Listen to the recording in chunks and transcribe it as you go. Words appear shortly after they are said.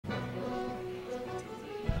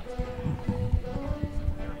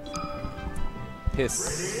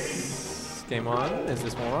Piss. Game on. Is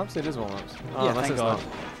this warm-ups? It is warm-ups. Oh, Yeah, unless thank it's God.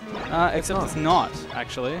 not. Except it's not,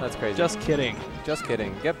 actually. That's crazy. Just kidding. Just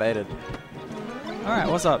kidding. Get baited. Alright,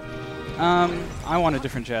 what's up? I want a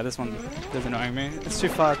different chair. This one is annoying me. It's too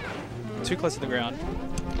far, too close to the ground.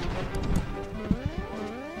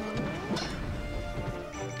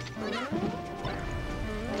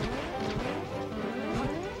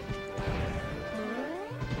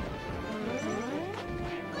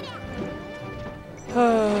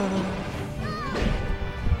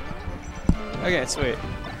 Okay, sweet.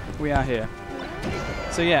 We are here.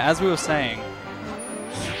 So yeah, as we were saying,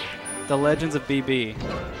 the Legends of BB.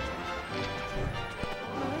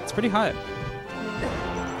 It's pretty hype.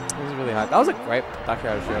 It was really hype. That was a great back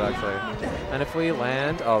arrow shield, actually. And if we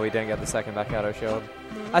land... Oh, we didn't get the second back arrow shield.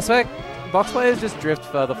 I swear, box players just drift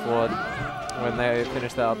further forward when they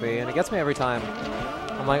finish the LB, and it gets me every time.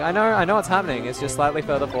 I'm like, I know what's happening. It's just slightly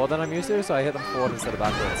further forward than I'm used to, so I hit them forward instead of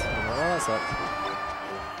backwards. I'm like, oh, that sucks.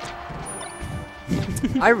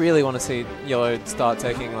 I really want to see Yellow start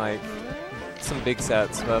taking like some big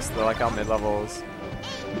sets versus the, like our mid levels.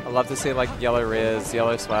 I'd love to see like Yellow Riz,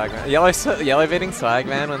 Yellow Swagman, Yellow beating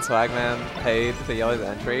Swagman when Swagman paid for Yellow's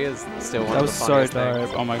entry is still one of the funniest things. That was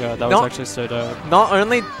so dope. Oh my god, that was actually so dope. Not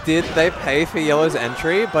only did they pay for Yellow's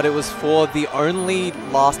entry, but it was for the only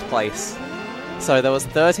last place. So there was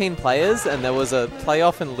 13 players, and there was a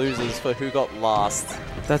playoff and losers for who got last.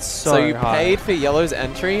 That's so So you high. paid for Yellow's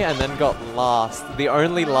entry and then got last. The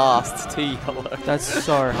only last to Yellow. That's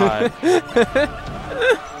so high.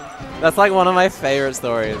 That's like one of my favorite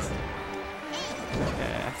stories.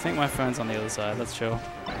 Okay, I think my phone's on the other side. Let's chill.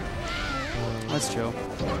 Let's chill.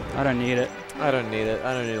 I don't need it. I don't need it.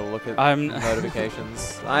 I don't need to look at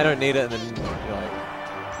notifications. I don't need it, and then you're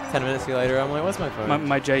like 10 minutes later, I'm like, where's my phone?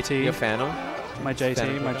 My JT. Your Phantom? My JT,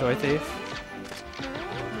 Phantom my Joy Thief.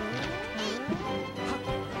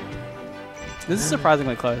 This is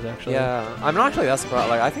surprisingly close, actually. Yeah, I'm not actually that surprised.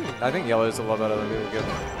 Like, I think Yellow's a lot better than people give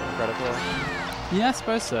credit for. Yeah, I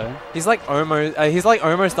suppose so. He's like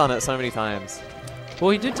almost done it so many times. Well,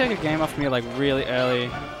 he did take a game off me like really early,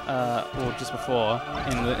 or just before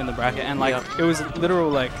in the bracket, and like it was literal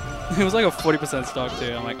like it was like a 40% stock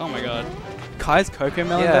too. I'm like, oh my god, Kai's Cocoa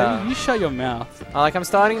Melon, baby, you shut your mouth. Like I'm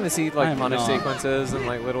starting to see like punish sequences and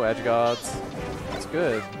like little edge guards. It's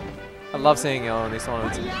good. I love seeing Yellow in these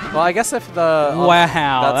tournaments. Well, I guess if the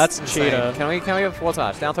wow, that's cheater. Can we have forward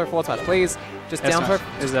smash? Down throw forward smash, please. Just down throw.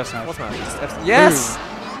 Is F smash? Forward smash. Yes.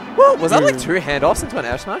 Whoa, was that like 2 handoffs into an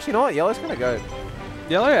F smash? You know what? Yellow's gonna go.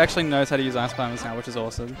 Yellow actually knows how to use ice climbers now, which is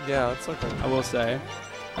awesome. Yeah, that's so cool. I will say.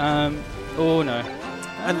 Oh no.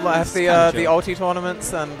 And if the ulti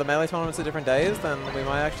tournaments and the melee tournaments are different days, then we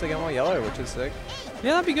might actually get more Yellow, which is sick.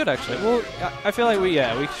 Yeah, that'd be good actually. Well, I feel like we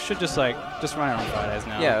should just run it on Fridays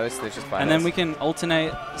now. Yeah, it's just Fridays. And then we can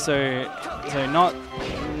alternate. So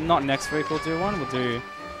not next week we'll do one. We'll do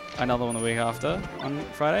another one the week after on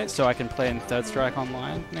Friday. So I can play in Third Strike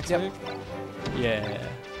online next week. Yeah.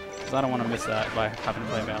 Because I don't want to miss that by having to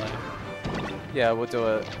play melee. Yeah, we'll do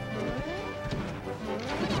it.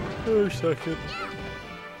 Oh, second.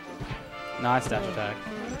 Nice dash attack.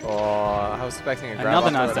 Oh, I was expecting a grab. Another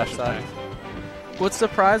nice dash attack. What's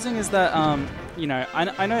surprising is that, you know,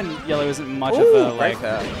 I know Yellow isn't much of a, like...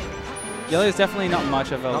 Yellow is definitely not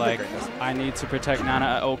much of a, like, I need to protect Nana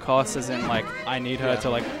at all costs, as in, like, I need her to,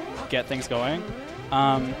 like, get things going.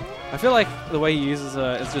 I feel like the way he uses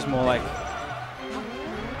her is just more like,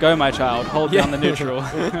 go, my child, hold down the neutral.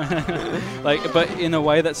 Like, but in a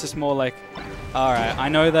way that's just more like, alright, I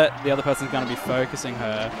know that the other person's going to be focusing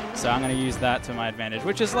her, so I'm going to use that to my advantage,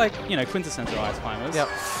 which is like, you know, quintessential ice climbers. Yep.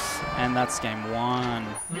 And that's game 1.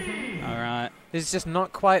 Alright. He's just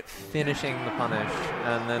not quite finishing the punish.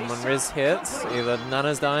 And then when Riz hits, either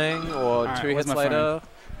Nana's dying or 2 hits later,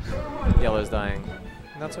 Yellow's dying.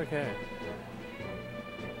 And that's okay.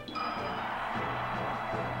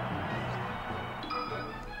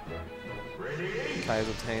 Kai's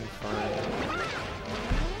obtained fine.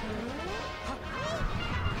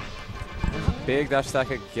 Big dash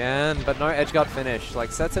stack again, but no edge guard finish.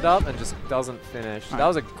 Like, sets it up and just doesn't finish. That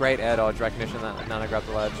was a great air dodge recognition that Nana grabbed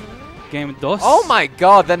the ledge. Game dos. Oh my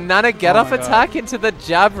god, the Nana get off attack into the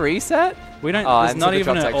jab reset? We don't, there's not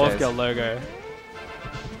even an off girl logo.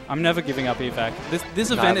 I'm never giving up EVAC.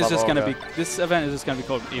 This event is just gonna be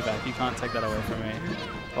called EVAC. You can't take that away from me.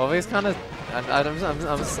 Orvgang's kind of,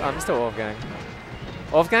 I'm still Orvgang.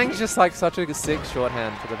 Orvgang's just like such a sick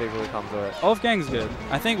shorthand for the people who come to it. Orvgang's good.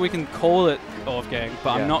 I think we can call it Orvgang,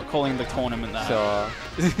 but I'm not calling the tournament that. Sure.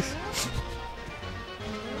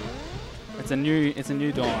 It's a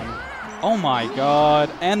new dawn. Oh my god.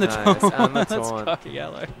 And the Nice, taunt. and the That's taunt. cocky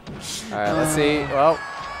yellow. Alright, let's see. Well,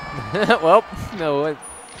 well, no,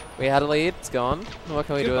 we had a lead. It's gone. What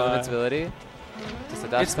can we do with Goodbye. invincibility? Just a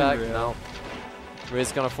dash It's been attack? real. No.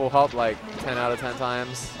 Riz gonna full hop like 10 out of 10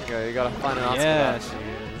 times. You gotta find an answer Yeah, for she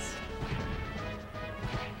is.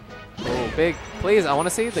 that. Oh, big. Please, I want to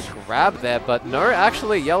see the grab there, but no,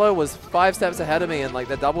 actually, yellow was 5 steps ahead of me, and like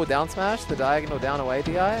the double down smash, the diagonal down away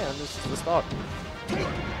DI, and this is the stock.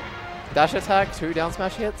 Dash attack, 2 down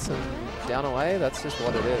smash hits, and down away, that's just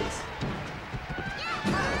what it is.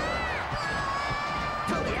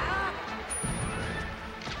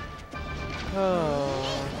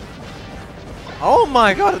 Oh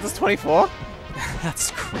my god, it does 24?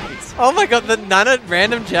 That's crazy. Oh my god, the nana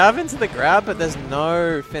random jab into the grab, but there's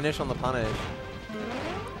no finish on the punish.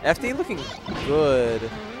 FD looking good,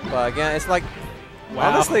 but again, it's like, Wow.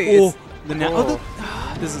 honestly, Oh,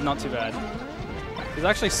 it's... this is not too bad. He's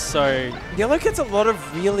actually so... Yellow gets a lot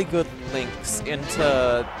of really good links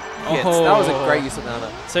into hits. That was a great use of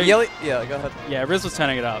nana. So Yellow, yeah, go ahead. Yeah, Riz was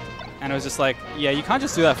turning it up. And it was just like, yeah, you can't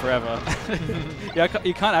just do that forever. Yeah,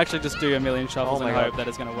 you can't actually just do a million shuffles Oh and my hope God. that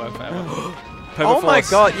it's going to work forever. Oh my Force.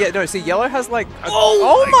 god, yeah, no, see, yellow has like...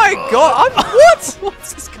 Oh my god, what?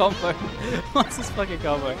 What's this combo? What's this fucking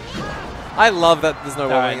combo? I love that there's no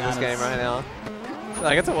Alright, wobbling in this game right now.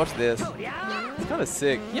 I get to watch this. It's kind of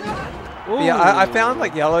sick. Yeah. But yeah, I found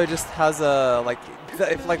like yellow just has a like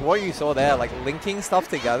if like what you saw there, like linking stuff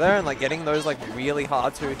together and like getting those like really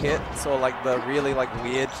hard to hits or like the really like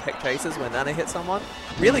weird tech chases when Nana hits someone.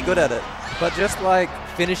 Really good at it. But just like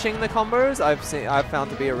finishing the combos, I've found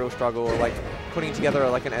to be a real struggle. Like putting together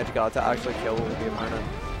like an edge guard to actually kill the opponent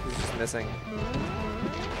is just missing.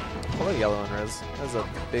 Follow yellow and Riz. There's a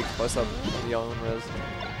big close up of yellow and Riz.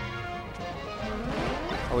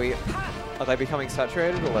 Are they becoming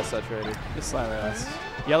saturated or less saturated? Just slightly less.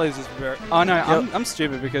 Yellow's just very... Oh no, I'm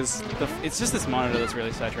stupid because it's just this monitor that's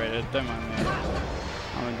really saturated. Don't mind me.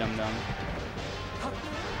 I'm a dum-dum.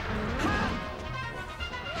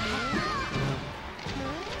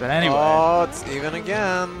 But anyway... Oh, it's even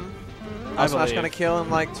again. I Smash believe. gonna kill in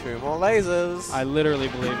like 2 more lasers. I literally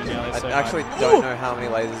believe in Yellow I so actually hard. don't know how many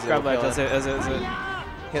lasers Grab it'll light, kill. does it?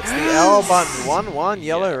 Hits the L button. 1-1.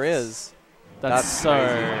 Yellow Riz. That's so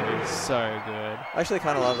crazy. good. I actually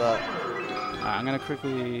kind of love that. Alright, I'm gonna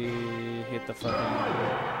quickly hit the fucking... no,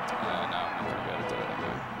 I'm not gonna be able to do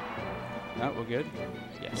it. No, we're good.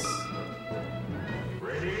 Yes.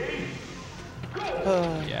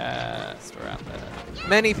 Yes, we're out there.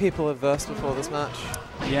 Many people have versed before this match.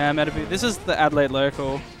 Yeah, this is the Adelaide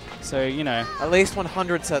local, so you know. At least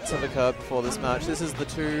 100 sets have occurred before this match. This is the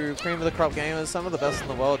 2 cream of the crop gamers, some of the best in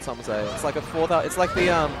the world, some say. It's like a 4,000. It's like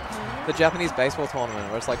the Japanese baseball tournament,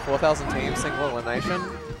 where it's like 4,000 teams, single elimination,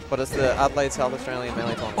 but it's the Adelaide South Australian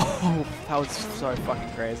Melee tournament. Oh, that was so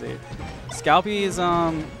fucking crazy. Scalpy is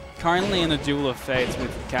currently in a duel of fates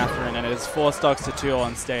with Catherine, and it is 4 stocks to 2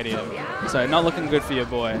 on Stadium. So not looking good for your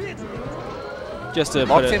boy. Just to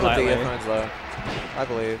Locked put it in with the lightly. earphones though, I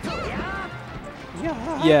believe.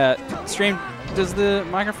 Yeah, stream. Does the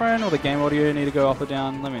microphone or the game audio need to go up or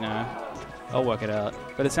down? Let me know. I'll work it out.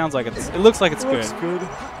 But it sounds like it looks like it's good.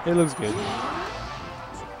 It looks good.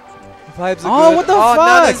 Vibes are Oh, good. what the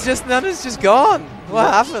fuck? Nana's just gone.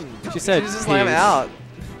 What happened? She said She just let him peace. out.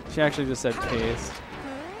 She actually just said peace.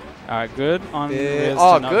 Alright, good on Yeah. Riz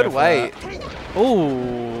Oh, to not good go for weight. that.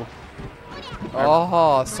 Ooh.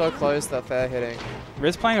 Oh, so close that fair hitting.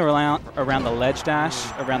 Riz playing around the ledge dash,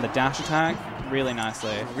 around the dash attack, really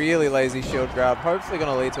nicely. Really lazy shield grab. Hopefully going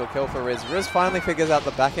to lead to a kill for Riz. Riz finally figures out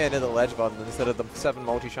the back end of the ledge button instead of the 7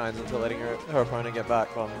 multi-shines into letting her opponent get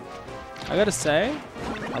back button. I gotta say,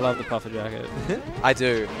 I love the puffer jacket. I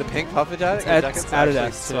do. The pink puffer jacket. It's Adidas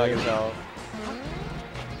actually so I can too. tell.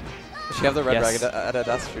 Does she have the red Yes.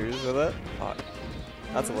 Adidas shoes with it? Oh,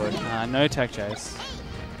 that's a look. No tech chase.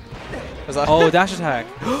 Oh, Dash attack.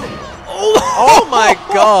 oh my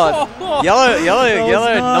god! Yellow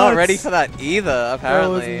not nuts. ready for that either,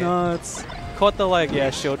 apparently. That was nuts. Caught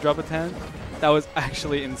the shield drop attempt. That was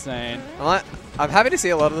actually insane. I'm happy to see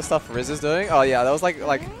a lot of the stuff Riz is doing. Oh yeah, that was like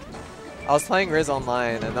I was playing Riz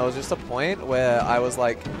online and there was just a point where I was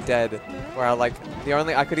like dead, where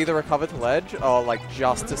I could either recover to ledge or like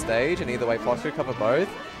just to stage, and either way Fox could cover both.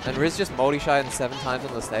 And Riz just multi-shined 7 times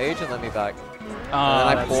on the stage and let me back. And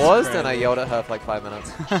then I paused and I yelled at her for like 5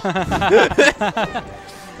 minutes.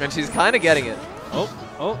 And she's kind of getting it.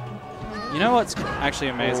 Oh. You know what's actually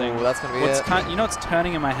amazing? Ooh, that's gonna be it. You know what's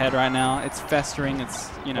turning in my head right now? It's festering. It's,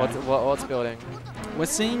 you know. What's building? We're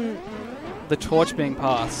seeing the torch being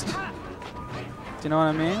passed. Do you know what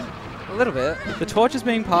I mean? A little bit. The torch is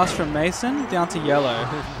being passed from Mason down to Yellow.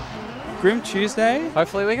 Grim Tuesday.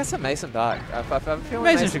 Hopefully we get some Mason back. I feel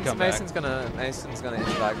Mason should come back. Mason's gonna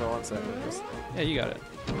inch back for 1 second. Yeah, you got it.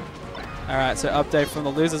 All right, so update from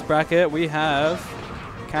the losers bracket. We have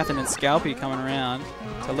Catherine and Scalpy coming around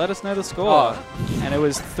to let us know the score. Oh. And it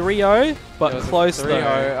was 3-0, but close 3-0.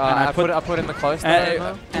 And I put in the close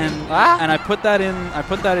and I put that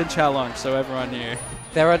in challenge so everyone knew.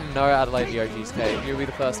 There are no Adelaide Yogis, Kate. You'll be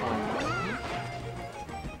the first one.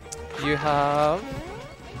 You have...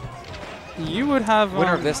 You would have...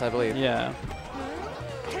 winner of this, I believe. Yeah.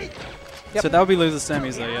 Yep. So that would be losers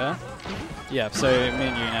semis though, yeah? Yeah, so me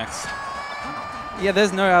and you next. Yeah,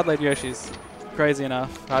 there's no Adelaide Yoshis. Crazy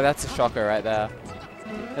enough. Oh, that's a shocker right there.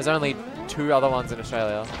 There's only 2 other ones in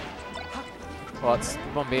Australia. What's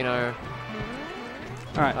Bombino?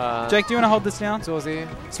 Alright, Jake, do you want to hold this down? Zorzy.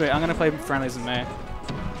 Sweet, I'm going to play friendlies with me.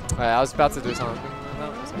 Alright, I was about to do something.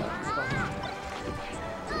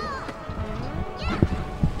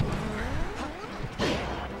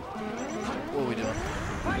 What are we doing?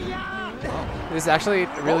 This is actually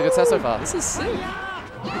a really good set so far. This is sick.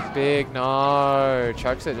 Big no.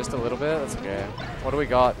 Chokes it just a little bit. That's okay. What do we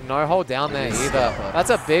got? No hold down there either. That's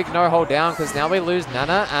a big no hold down because now we lose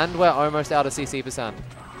Nana and we're almost out of CC %.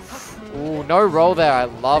 Ooh, no roll there. I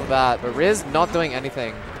love that. But Riz not doing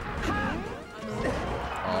anything.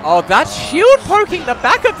 Oh, that shield poking the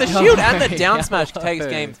back of the shield and the down smash takes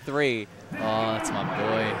game 3. Oh, that's my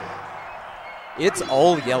boy. It's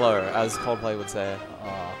all yellow, as Coldplay would say.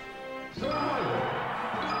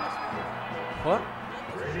 What?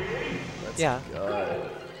 Let's go.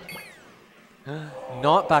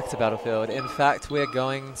 Not back to Battlefield. In fact, we're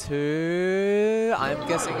going to... I'm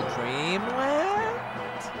guessing Dreamland?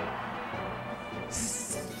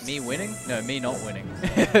 Me winning? No, me not winning.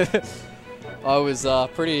 I was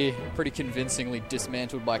pretty convincingly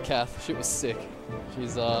dismantled by Kath. She was sick.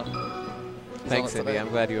 She's Thanks, Cindy. I'm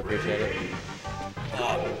glad you appreciate it.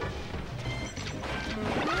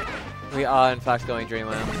 We are, in fact, going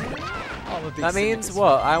Dreamland. That means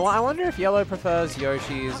what? I wonder if Yellow prefers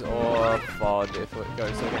Yoshi's or FOD if it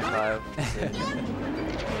goes to game 5.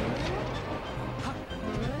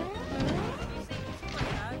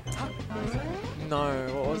 No,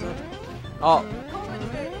 what was it? Oh.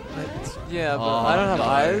 Yeah, but I don't have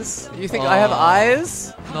eyes. You think I have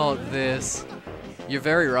eyes? Not this. You're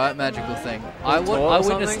very right, magical thing. I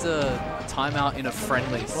witnessed a timeout in a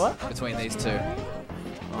friendlies between these two.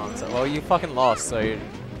 Oh, so, well, you fucking lost, so you...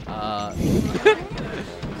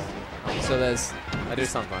 so there's... I do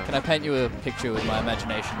something. Can I paint you a picture with my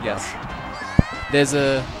imagination? Yes. There's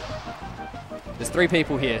 3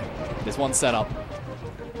 people here. There's one setup.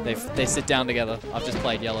 They sit down together. I've just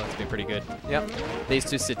played yellow. It's been pretty good. Yep. These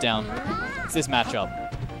 2 sit down. It's this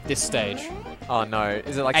matchup. This stage. Oh no.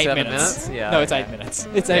 Is it like 8 7 minutes? Yeah. No, it's 8 minutes.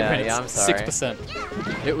 It's 8 minutes. Yeah, I'm sorry.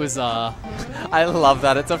 6%. It was I love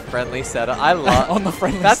that it's a friendly setup. I love on the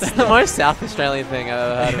friendly That's setup. the most South Australian thing I've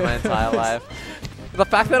ever heard in my entire life. The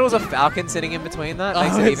fact that it was a Falcon sitting in between that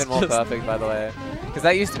makes it even more perfect, by the way. Because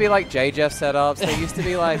that used to be like JJeff setups. There used to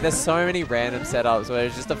be like, there's so many random setups where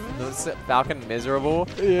it's just a Falcon miserable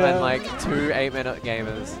and like 2 8-minute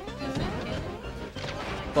gamers.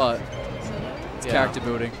 But it's character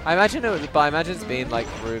building. I imagine it's been like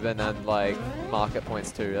Ruben and like market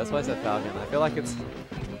points too. That's why I said Falcon. I feel like it's...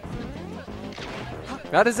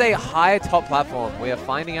 That is a high top platform. We are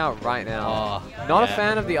finding out right now. Oh, Not a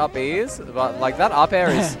fan of the up Bs, but like that up air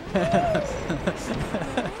is...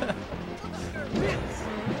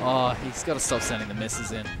 Oh, he's got to stop sending the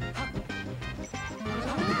misses in.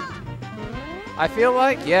 I feel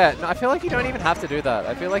like, I feel like you don't even have to do that.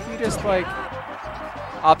 I feel like you just like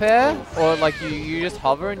up air, or like you just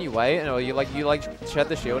hover and you wait, or you shut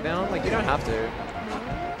the shield down. Like you don't have to.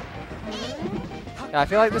 Yeah, I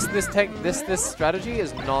feel like this strategy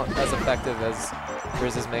is not as effective as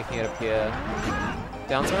Riz is making it appear.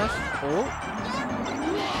 Down smash? Ooh.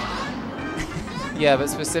 Yeah, but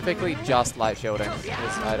specifically just light shielding is,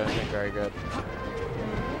 I don't think, very good.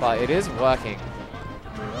 But it is working.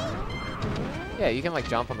 Yeah, you can like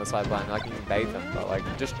jump on the sideline, like you can bait them, but like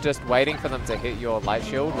just waiting for them to hit your light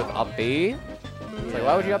shield with up B. It's like,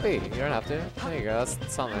 why would you up B? You don't have to. There you go, that's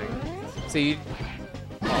something. So you...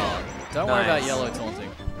 Oh, don't worry about yellow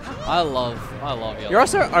taunting. I love yellow. You're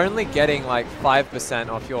also only getting like 5%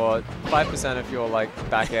 off your like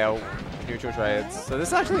back air neutral trades. So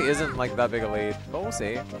this actually isn't like that big a lead, but we'll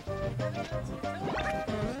see.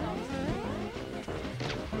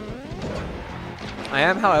 I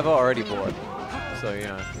am, however, already bored. So, you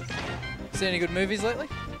know. Seen any good movies lately?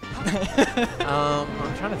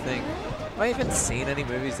 I'm trying to think. Have I even seen any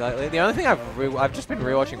movies lately? The only thing I've just been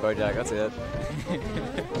rewatching BoJack, that's it.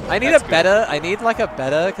 I need That's a better. I need like a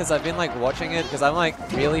better because I've been like watching it because I'm like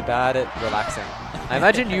really bad at relaxing. I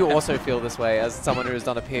imagine you also feel this way as someone who has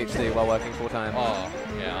done a PhD while working full time. Oh,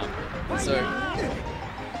 yeah. So,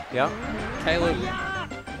 Yeah. Caleb,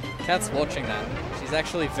 Kat's watching that. She's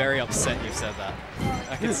actually very upset you said that.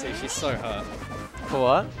 I can see she's so hurt. For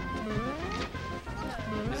what?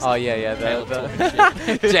 Oh yeah. Caleb The talking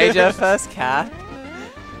shit. JJ first cat.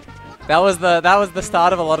 That was the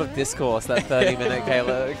start of a lot of discourse. That 30-minute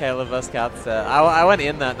Caleb vs. Cat set. I went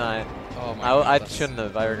in that night. Oh my God, I that's- shouldn't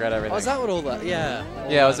have. I regret everything. Oh, is that what all that? Yeah.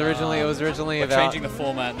 Yeah, it was originally We're about. changing the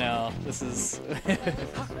format now. This is.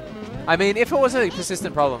 I mean, if it was a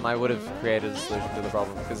persistent problem, I would have created a solution to the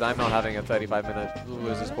problem because I'm not having a 35-minute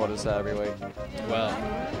losers quarters set every week. Well.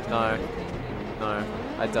 No,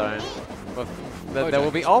 I don't. But there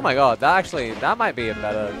will be. Oh my God, that might be a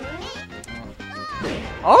better.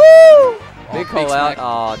 Oh! Big call smack.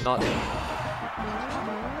 out. Oh,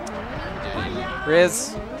 not.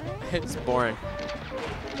 Riz. It's boring.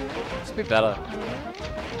 Just be better.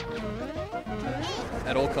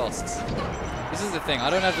 At all costs. This is the thing. I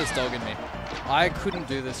don't have this dog in me. I couldn't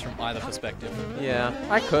do this from either perspective. Yeah,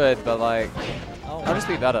 I could, but like, I'll just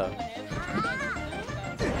be better.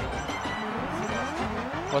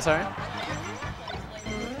 What's sorry?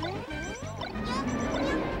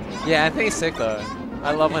 Yeah, Anthony's sick though.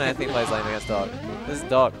 I love when Anthony plays lane against dog. This is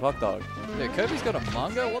dog, fuck dog. Dude, Kirby's got a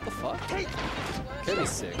manga? What the fuck? Kirby's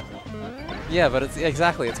sick. Yeah, but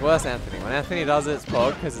it's worse Anthony. When Anthony does it, it's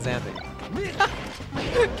Pog because it's Anthony.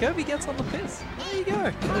 Kirby gets on the piss. There you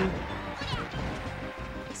go.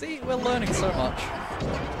 See, we're learning so much.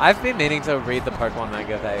 I've been meaning to read the Pokemon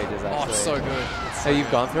manga for ages actually. Oh, it's so good. So you've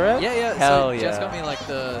gone through it? Yeah. Hell so yeah. Jess got me like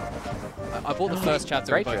I bought the first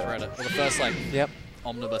chapter, we Great both job. read it. Or the first like Yep.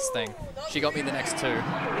 omnibus thing. She got me the next two.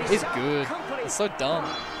 It's good. It's so dumb.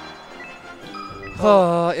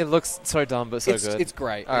 Oh, it looks so dumb but so it's, good. It's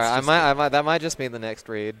great. All right, It's I might. That might just be the next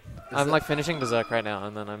read. I'm it? like finishing Berserk right now,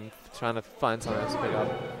 and then I'm trying to find something else to pick up.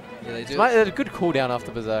 Yeah, they It's do. a good cooldown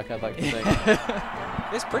after Berserk, I'd like to think.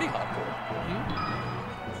 It's pretty hardcore.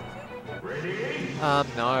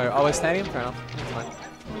 No. Oh, a stadium? Fair enough. That's fine.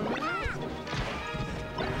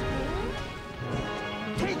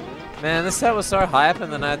 Man, this set was so hype,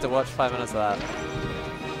 and then I had to watch 5 minutes of that.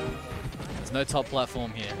 There's no top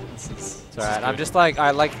platform here. This is. It's alright. I'm just like,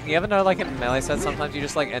 you ever know, like in melee sets, sometimes you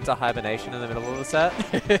just like enter hibernation in the middle of the set,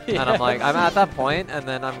 and I'm like, I'm at that point, and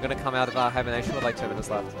then I'm gonna come out of our hibernation with like 2 minutes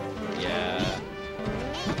left. Yeah.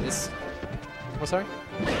 This. What, sorry?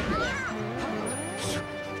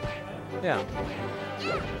 Yeah.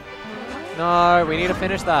 No, we need to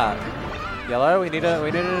finish that. Yellow, we need to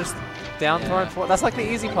just down throw and forward. That's like the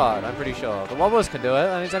easy part, I'm pretty sure. The wobblers can do it,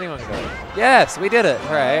 that means anyone can do it. Yes, we did it.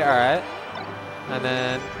 Hooray, alright. And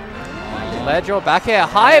then ledge or back air.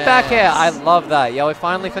 High back air. I love that. Yellow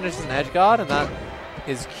finally finishes an edge guard, and that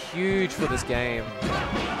is huge for this game.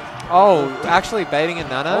 Oh, actually baiting in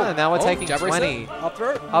Nana, and now we're taking 20. Up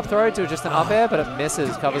throw. Up throw to just an up air, but it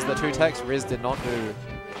misses. Covers the 2 techs Riz did not do.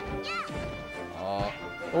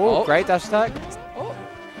 Oh, great dash attack. Oh.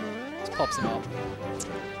 Just pops him up.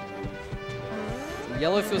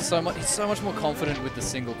 Yellow feels so much. He's so much more confident with the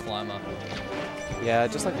single climber. Yeah,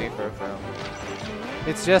 just like me for real.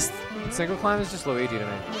 It's just single climb is just Luigi to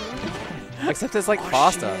me. Except it's like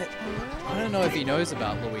faster. Shit. I don't know if he knows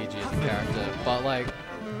about Luigi as a character, but like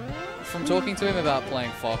from talking to him about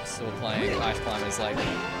playing Fox or playing Ice Climbers, like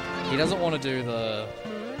he doesn't want to do the.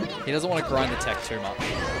 He doesn't want to grind the tech too much.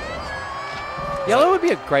 Yellow would be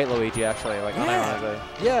a great Luigi, actually, like unironically.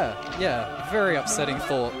 Yeah. Very upsetting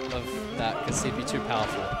thought of that because he'd be too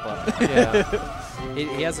powerful. But Yeah.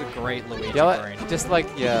 he has a great Luigi Yellow, brain. just like,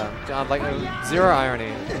 like zero irony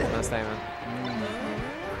in that statement.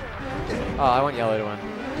 Oh, I want Yellow to win.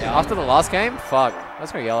 Yeah. After the last game? Fuck.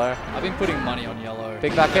 Let's go Yellow. I've been putting money on Yellow.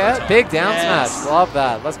 Big back air, big down Yes. smash. Love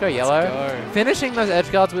that. Let's go Yellow. go. Finishing those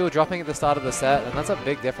edge guards we were dropping at the start of the set, and that's a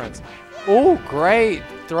big difference. Oh, great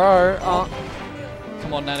throw.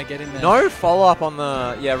 Come on, Nana, get in there. No follow-up on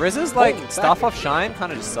the... Yeah, Rizz's like back stuff air. off Shine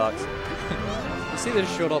kind of just sucks. You see the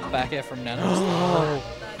short up back air from Nana?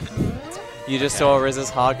 You just saw Rizz's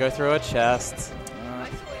heart go through her chest.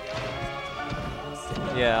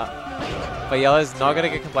 Yeah. But Yellow's not going to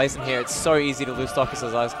get complacent here. It's so easy to lose Stockers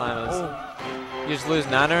as Ice Climbers. You just lose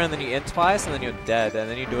Nana and then you int twice and then you're dead. And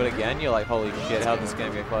then you do it again, you're like, holy shit, how did this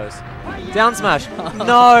game get close? Down smash!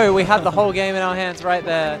 No! We had the whole game in our hands right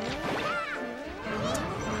there.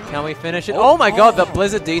 Can we finish it? Oh my god, the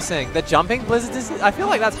Blizzard desync. The jumping Blizzard desync? I feel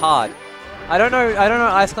like that's hard. I don't know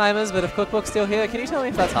Ice Climbers, but if Cookbook's still here, can you tell me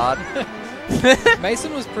if that's hard?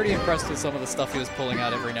 Mason was pretty impressed with some of the stuff he was pulling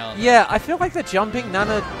out every now and then. Yeah, I feel like the jumping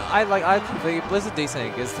Nana, the Blizzard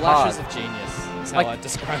desync is Flashes hard. of genius is how I'd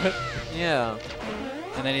describe it. Yeah.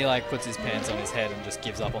 And then he like puts his pants on his head and just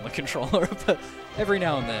gives up on the controller. But every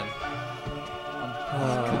now and then.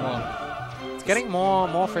 Come on. It's getting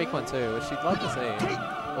more frequent too, which you'd like to see.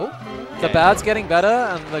 Oh, The bad's getting better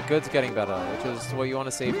and the good's getting better, which is what you want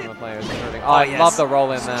to see from the players. Oh, I love the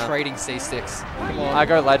roll in Just there. trading C-sticks. Come on. I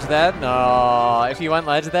go ledge there. No, if you went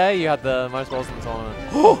ledge there, you had the most balls in the tournament.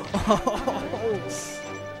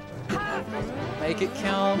 Make it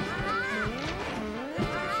count.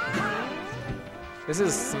 This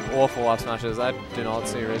is some awful up smashes. I do not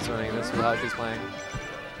see Riz winning this with how she's playing.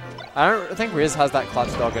 I don't think Riz has that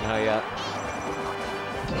clutch dog in her yet.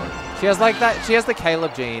 She has like that. She has the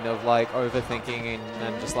Caleb gene of like overthinking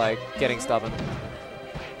and just like getting stubborn.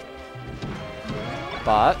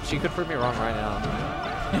 But she could prove me wrong right now.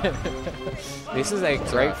 This is a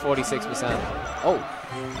great 46%. Oh,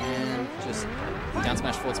 and just down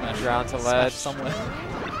smash, forward smash. Round to ledge. Somewhere.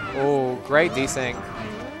 Oh, great desync.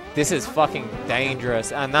 This is fucking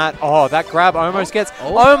dangerous. And that grab almost gets...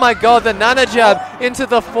 Oh my god, the Nana jab into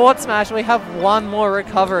the forward smash. We have one more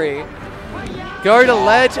recovery. Go to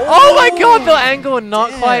ledge. Oh my god, the angle not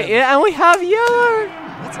quite it. And we have yellow.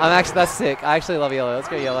 That's sick. I actually love yellow. Let's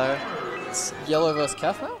go yellow. It's yellow versus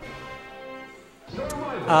Calf now?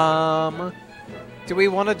 Do we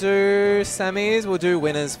want to do semis? We'll do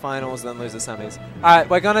winners, finals, then losers, semis. Alright,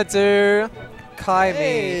 we're going to do Kai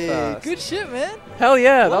Me first. Good shit, man. Hell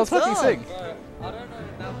yeah, that Well was fucking done. sick.